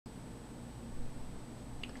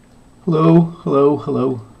Hello, hello,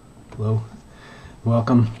 hello, hello.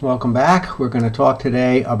 Welcome back. We're going to talk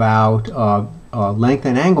today about length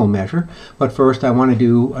and angle measure. But first, I want to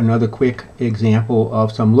do another quick example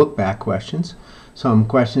of some look-back questions. Some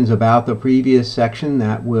questions about the previous section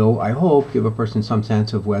that will, I hope, give a person some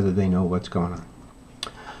sense of whether they know what's going on.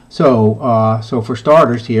 So for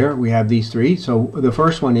starters here, we have these three. So the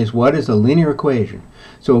first one is, what is a linear equation?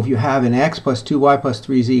 So if you have an x plus 2y plus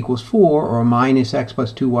 3z equals 4, or a minus x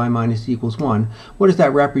plus 2y minus z equals 1, what does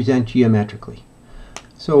that represent geometrically?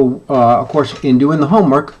 So, of course, in doing the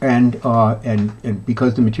homework, and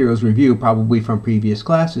because the materials review probably from previous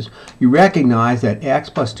classes, you recognize that x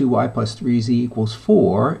plus 2y plus 3z equals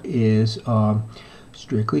 4 is,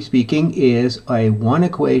 strictly speaking, is a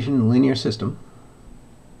one-equation linear system.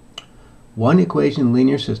 One-equation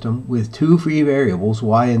linear system with two free variables,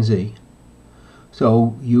 y and z.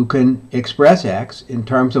 So you can express x in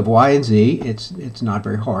terms of y and z. It's not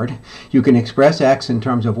very hard. You can express x in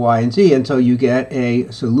terms of y and z, and so you get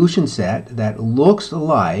a solution set that looks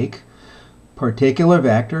like particular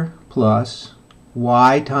vector plus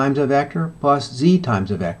y times a vector plus z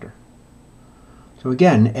times a vector. So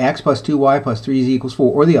again, x plus 2y plus 3z equals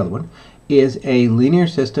 4, or the other one, is a linear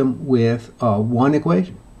system with one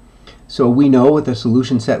equation. So we know what the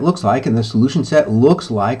solution set looks like, and the solution set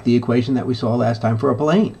looks like the equation that we saw last time for a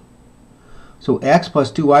plane. So x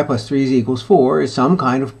plus 2y plus 3z equals 4 is some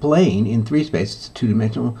kind of plane in 3 space. It's a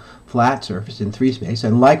two-dimensional flat surface in 3 space.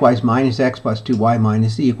 And likewise, minus x plus 2y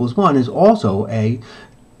minus z equals 1 is also a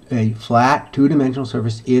flat two-dimensional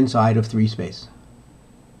surface inside of 3 space.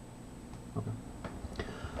 Okay.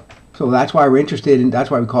 So that's why we're interested in,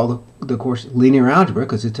 that's why we call the course linear algebra,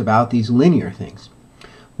 because it's about these linear things.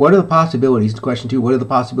 What are the possibilities, question 2, what are the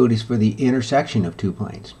possibilities for the intersection of two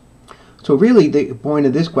planes? So really the point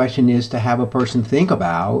of this question is to have a person think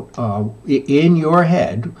about, in your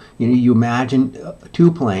head, you imagine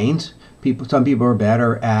two planes. Some people are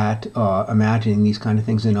better at imagining these kind of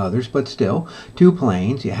things than others, but still, two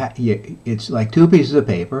planes, it's like two pieces of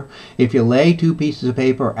paper. If you lay two pieces of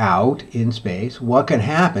paper out in space, what can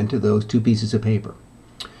happen to those two pieces of paper?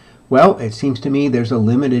 Well, it seems to me there's a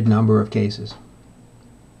limited number of cases.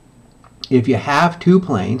 If you have two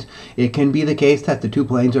planes, it can be the case that the two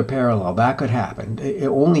planes are parallel. That could happen. It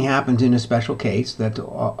only happens in a special case,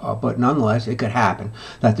 but nonetheless, it could happen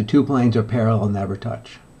that the two planes are parallel and never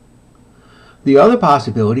touch. The other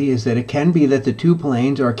possibility is that it can be that the two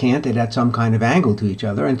planes are canted at some kind of angle to each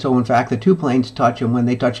other, and so in fact the two planes touch, and when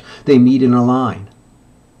they touch, they meet in a line.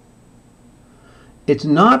 It's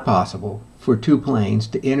not possible for two planes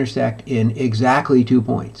to intersect in exactly 2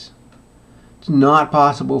 points. It's not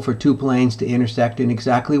possible for two planes to intersect in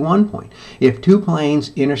exactly 1 point. If two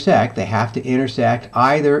planes intersect, they have to intersect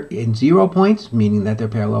either in 0 points, meaning that they're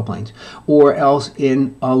parallel planes, or else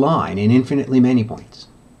in a line, in infinitely many points.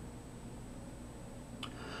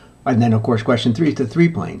 And then, of course, question 3 is the three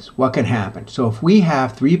planes. What can happen? So if we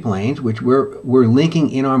have three planes, which we're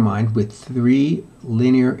linking in our mind with three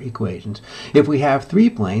linear equations, if we have three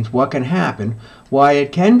planes, what can happen? Why,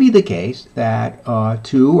 it can be the case that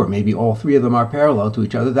two or maybe all three of them are parallel to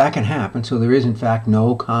each other. That can happen. So there is, in fact,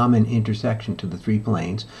 no common intersection to the three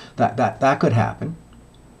planes. That could happen.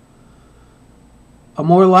 A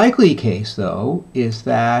more likely case, though, is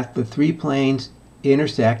that the three planes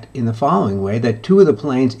intersect in the following way, that two of the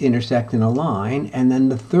planes intersect in a line, and then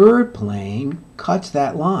the third plane cuts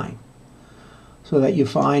that line, so that you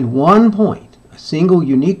find one point, a single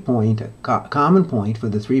unique point, a common point for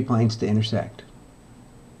the three planes to intersect.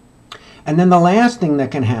 And then the last thing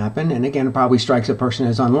that can happen, and again it probably strikes a person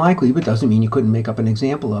as unlikely, but doesn't mean you couldn't make up an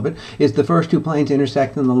example of it, is the first two planes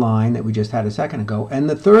intersect in the line that we just had a second ago, and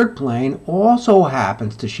the third plane also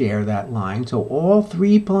happens to share that line, so all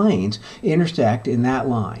three planes intersect in that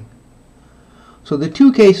line. So the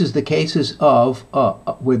two cases, the cases of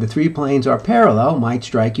where the three planes are parallel, might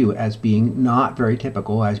strike you as being not very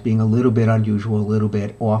typical, as being a little bit unusual, a little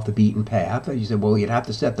bit off the beaten path. You said, well, you'd have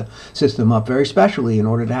to set the system up very specially in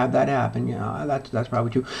order to have that happen. Yeah, that's probably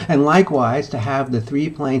true. And likewise, to have the three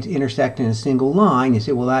planes intersect in a single line, you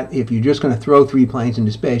say, well, that if you're just going to throw three planes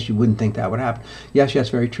into space, you wouldn't think that would happen. Yes,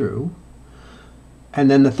 very true. And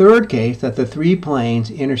then the third case, that the three planes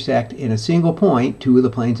intersect in a single point, two of the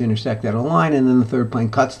planes intersect at a line, and then the third plane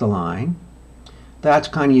cuts the line. That's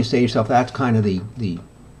kind of, you say to yourself, that's kind of the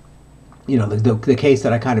case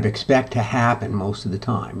that I kind of expect to happen most of the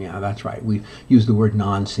time. Yeah, that's right. We've used the word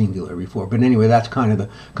non-singular before. But anyway, that's kind of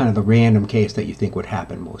the random case that you think would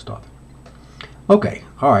happen most often. Okay,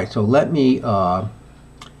 all right, so let me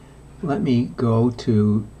go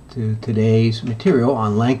to today's material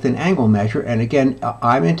on length and angle measure. And again,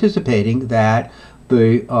 I'm anticipating that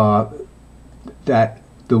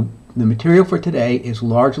the material for today is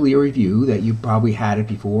largely a review that you probably had it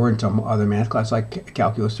before in some other math class like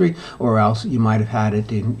Calculus 3, or else you might have had it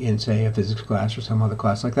in say, a physics class or some other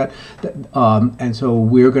class like that. And so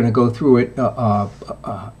we're going to go through it a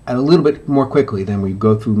little bit more quickly than we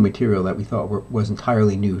go through material that we thought was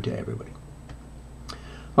entirely new to everybody.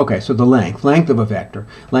 Okay, so the length of a vector.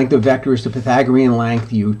 Length of a vector is the Pythagorean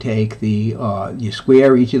length. You take you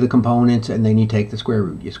square each of the components, and then you take the square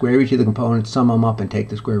root. You square each of the components, sum them up, and take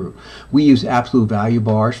the square root. We use absolute value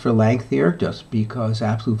bars for length here, just because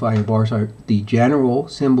absolute value bars are the general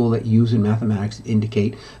symbol that you use in mathematics to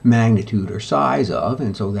indicate magnitude or size of,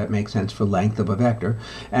 and so that makes sense for length of a vector.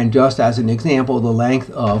 And just as an example, the length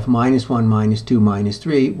of -1, -2,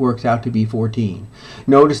 -3 works out to be 14.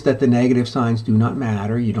 Notice that the negative signs do not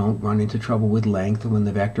matter. You don't run into trouble with length when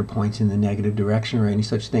the vector points in the negative direction or any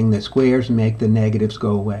such thing. The squares make the negatives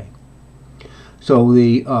go away. So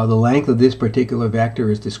the length of this particular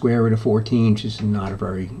vector is the square root of 14, which is not a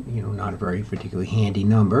very particularly handy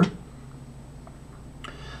number.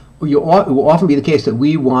 It will often be the case that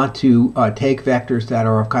we want to take vectors that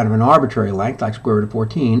are of kind of an arbitrary length, like square root of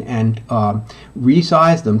 14, and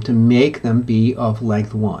resize them to make them be of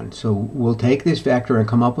length 1. So we'll take this vector and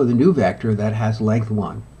come up with a new vector that has length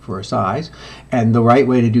 1 for a size, and the right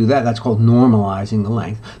way to do that, that's called normalizing the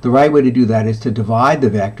length. The right way to do that is to divide the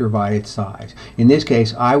vector by its size. In this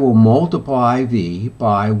case, I will multiply v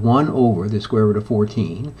by 1 over the square root of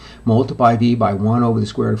 14, multiply v by 1 over the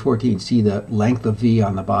square root of 14, see the length of v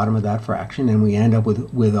on the bottom of that fraction, and we end up with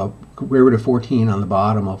a square root of 14 on the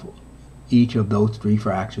bottom of each of those three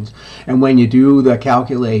fractions. And when you do the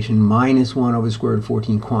calculation, -1 over the square root of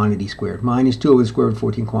 14 quantity squared, -2 over the square root of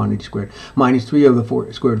 14 quantity squared, -3 over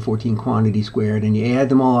the square root of 14 quantity squared, and you add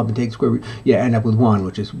them all up and take the square root, you end up with 1,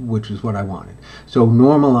 which is what I wanted. So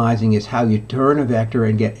normalizing is how you turn a vector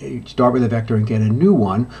and start with a vector and get a new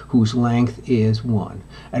one whose length is 1.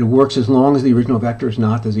 And it works as long as the original vector is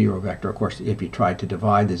not the 0 vector. Of course, if you tried to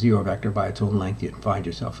divide the 0 vector by its own length, you'd find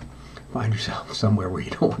yourself somewhere where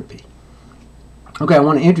you don't want to be. Okay, I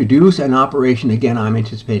want to introduce an operation. Again, I'm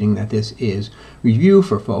anticipating that this is review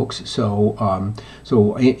for folks, so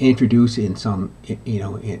introduce in some,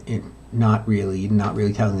 in not really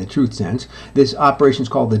telling the truth sense. This operation is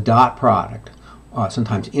called the dot product,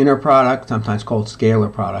 sometimes inner product, sometimes called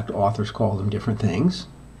scalar product. Authors call them different things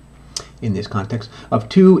in this context. Of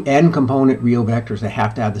two n-component real vectors, they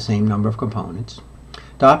have to have the same number of components.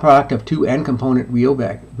 Dot product of two n-component real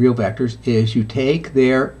vectors is you take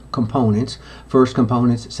their components, first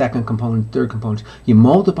components, second component, third components, you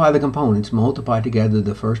multiply the components, multiply together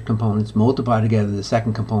the first components, multiply together the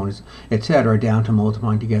second components, etc., down to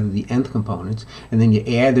multiplying together the nth components, and then you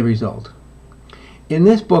add the result. In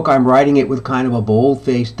this book, I'm writing it with kind of a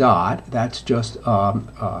bold-faced dot. That's just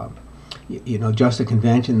just a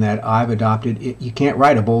convention that I've adopted. You can't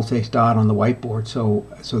write a bold-faced dot on the whiteboard, so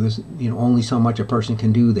there's only so much a person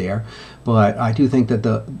can do there. But I do think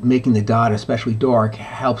that making the dot especially dark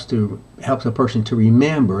helps a person to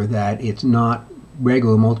remember that it's not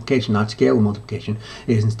regular multiplication, not scalar multiplication.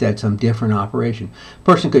 It is instead some different operation. A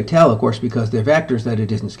person could tell, of course, because they're vectors, that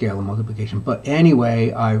it isn't scalar multiplication. But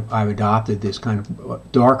anyway, I've adopted this kind of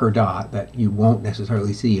darker dot that you won't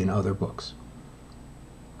necessarily see in other books.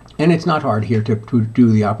 And it's not hard here to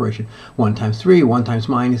do the operation. 1 times 3, 1 times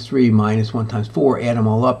 -3, -1 times 4, add them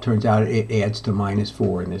all up. Turns out it adds to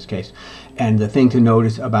 -4 in this case. And the thing to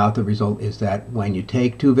notice about the result is that when you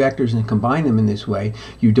take two vectors and combine them in this way,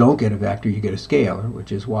 you don't get a vector, you get a scalar,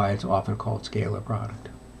 which is why it's often called scalar product.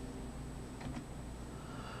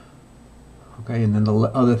 Okay, and then the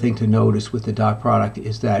other thing to notice with the dot product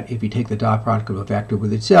is that if you take the dot product of a vector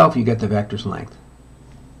with itself, you get the vector's length.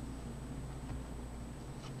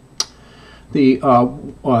 The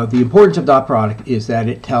importance of dot product is that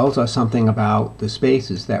it tells us something about the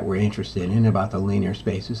spaces that we're interested in, about the linear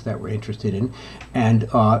spaces that we're interested in, and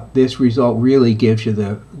this result really gives you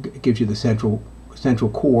the central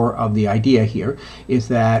core of the idea here. Is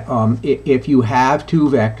that if you have two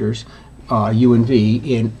vectors, u and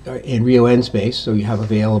v in real n space, so you have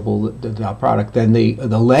available the dot product, then the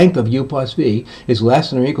length of u plus v is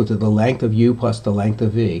less than or equal to the length of u plus the length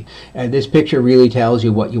of v. And this picture really tells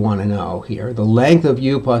you what you want to know here. The length of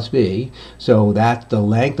u plus v, so that's the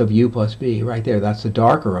length of u plus v right there, that's the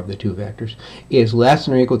darker of the two vectors, is less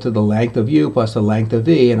than or equal to the length of u plus the length of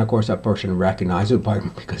v. And of course that person recognizes it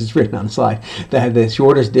because it's written on the slide that the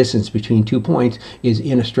shortest distance between 2 points is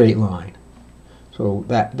in a straight line. So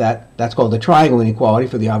that's called the triangle inequality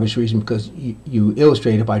for the obvious reason, because you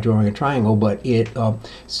illustrate it by drawing a triangle, but it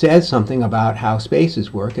says something about how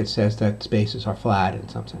spaces work. It says that spaces are flat in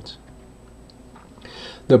some sense.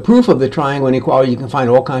 the proof of the triangle inequality, you can find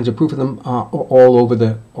all kinds of proof of them all over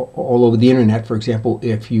the internet. For example,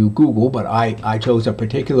 if you Google, but I chose a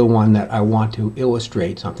particular one that I want to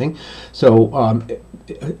illustrate something. So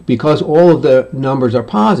because all of the numbers are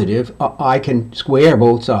positive, I can square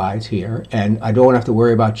both sides here, and I don't have to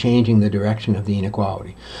worry about changing the direction of the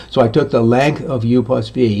inequality. So I took the length of u plus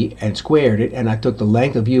v and squared it, and I took the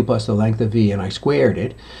length of u plus the length of v and I squared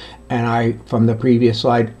it. And from the previous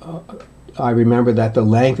slide, I remember that the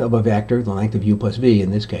length of a vector, the length of u plus v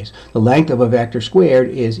in this case, the length of a vector squared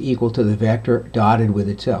is equal to the vector dotted with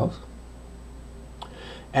itself.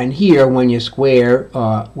 And here, when you square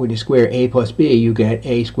a plus b, you get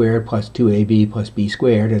a squared plus 2ab plus b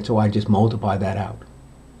squared, and so I just multiply that out.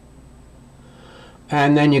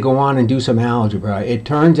 And then you go on and do some algebra. It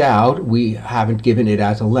turns out, we haven't given it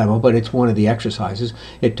as a lemma, but it's one of the exercises.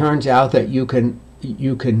 It turns out that you can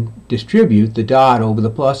distribute the dot over the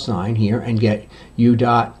plus sign here and get u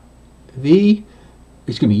dot v,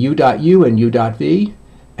 excuse me, u dot u and u dot v,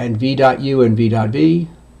 and v dot u and v dot v.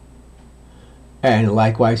 And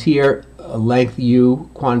likewise here, length u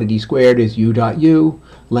quantity squared is u dot u,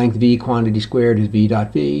 length v quantity squared is v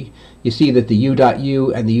dot v. You see that the u dot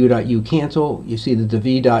u and the u dot u cancel. You see that the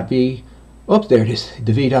v dot v, oops, there it is,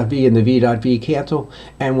 the v dot v and the v dot v cancel.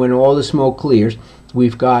 And when all the smoke clears,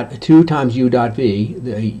 we've got 2 times u dot v,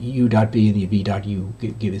 the u dot v and the v dot u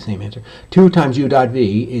give the same answer. 2 times u dot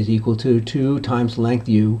v is equal to 2 times length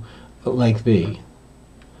u, length v.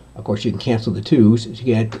 Of course, you can cancel the 2's to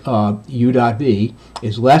get u dot v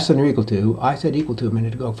is less than or equal to, I said equal to a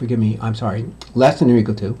minute ago, forgive me, I'm sorry, less than or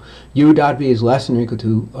equal to, u dot v is less than or equal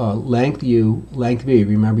to length u, length v.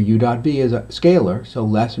 Remember, u dot v is a scalar, so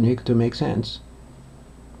less than or equal to makes sense.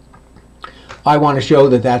 I want to show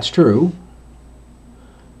that that's true.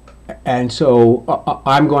 And so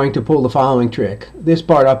I'm going to pull the following trick. This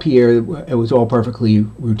part up here, it was all perfectly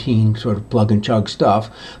routine sort of plug and chug stuff,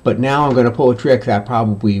 but now I'm going to pull a trick that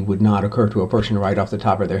probably would not occur to a person right off the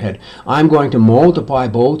top of their head. I'm going to multiply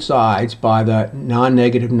both sides by the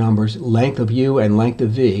non-negative numbers length of u and length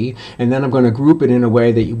of v, and then I'm going to group it in a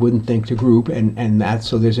way that you wouldn't think to group, and that's,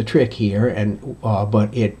 so there's a trick here, and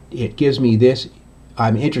but it gives me this.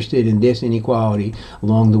 I'm interested in this inequality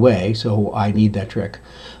along the way, so I need that trick.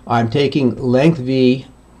 I'm taking length v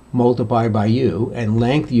multiplied by u and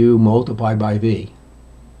length u multiplied by v.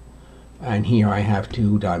 And here I have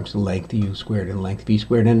 2 times the length u squared and length v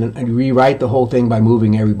squared. And I rewrite the whole thing by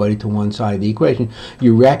moving everybody to one side of the equation.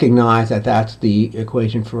 You recognize that that's the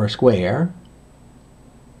equation for a square.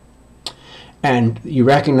 And you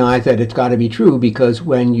recognize that it's got to be true because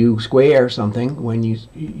when you square something,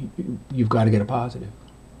 you've got to get a positive.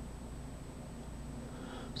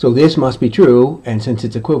 So this must be true, and since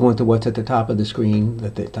it's equivalent to what's at the top of the screen,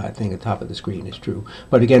 that the thing at the top of the screen is true.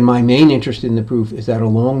 But again, my main interest in the proof is that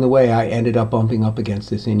along the way I ended up bumping up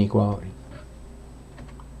against this inequality.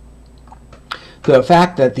 The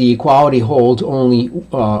fact that the equality holds only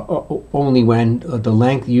when the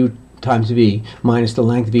length u times v minus the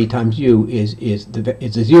length v times u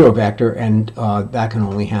is a zero vector, and that can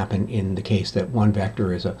only happen in the case that one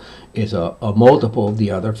vector is a multiple of the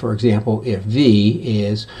other. For example, if v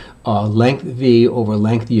is length v over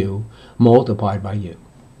length u multiplied by u.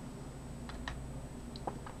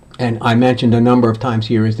 And I mentioned a number of times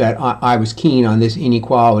here is that I was keen on this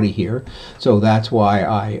inequality here, so that's why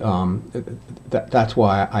I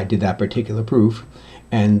did that particular proof.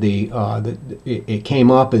 And it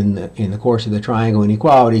came up in the course of the triangle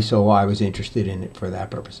inequality, so I was interested in it for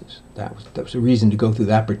that purposes. That was the reason to go through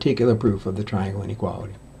that particular proof of the triangle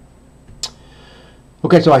inequality.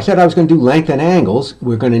 Okay, so I said I was going to do length and angles.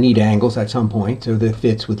 We're going to need angles at some point, so that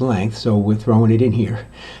fits with length, so we're throwing it in here.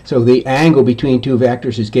 So the angle between two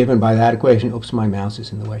vectors is given by that equation. Oops, my mouse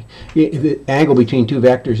is in the way. The angle between two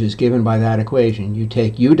vectors is given by that equation. You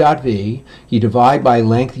take u dot v, you divide by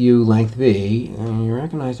length u, length v, and you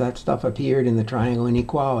recognize that stuff appeared in the triangle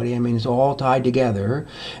inequality. I mean, it's all tied together,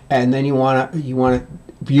 and then you want to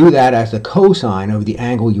view that as the cosine of the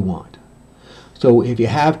angle you want. So if you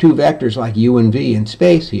have two vectors like u and v in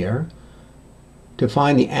space here, to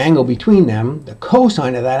find the angle between them, the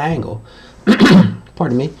cosine of that angle,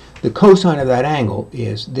 pardon me, the cosine of that angle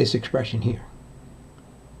is this expression here.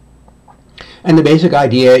 And the basic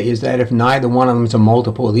idea is that if neither one of them is a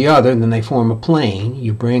multiple of the other, then they form a plane.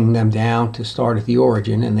 You bring them down to start at the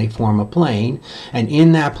origin, and they form a plane. And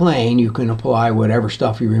in that plane, you can apply whatever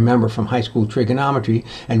stuff you remember from high school trigonometry.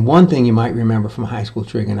 And one thing you might remember from high school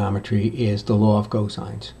trigonometry is the law of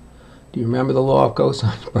cosines. Do you remember the law of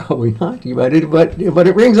cosines? Probably not, but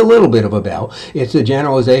it rings a little bit of a bell. It's a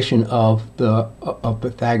generalization of the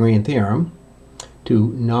Pythagorean theorem to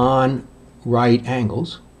right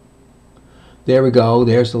angles. There we go.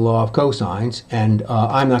 There's the law of cosines, and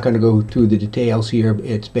I'm not going to go through the details here.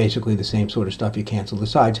 It's basically the same sort of stuff. You cancel the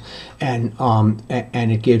sides, and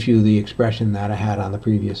it gives you the expression that I had on the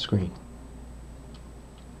previous screen.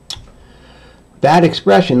 That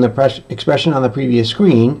expression, the expression on the previous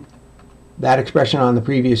screen, that expression on the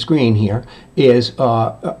previous screen here is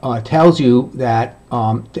tells you that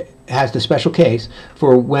has the special case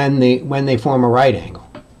for when they form a right angle.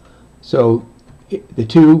 So the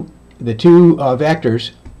two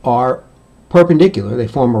vectors are perpendicular, they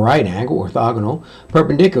form a right angle, orthogonal.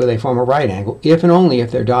 Perpendicular, they form a right angle, if and only if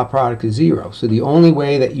their dot product is 0. So the only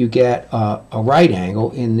way that you get a right angle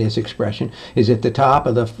in this expression is if the top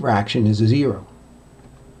of the fraction is a 0.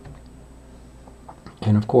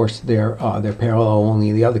 And of course, they're parallel only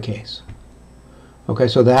in the other case. Okay,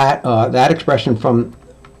 so that expression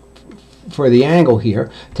for the angle here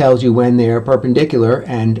tells you when they're perpendicular,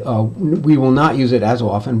 and we will not use it as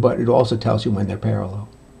often, but it also tells you when they're parallel.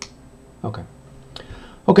 Okay.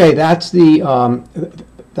 Okay, that's the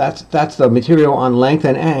material on length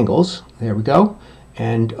and angles. There we go.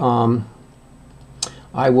 And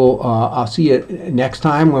I'll see you next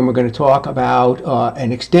time when we're going to talk about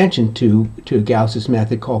an extension to Gauss's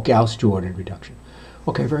method called Gauss-Jordan reduction.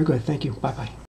 Okay, very good. Thank you. Bye-bye.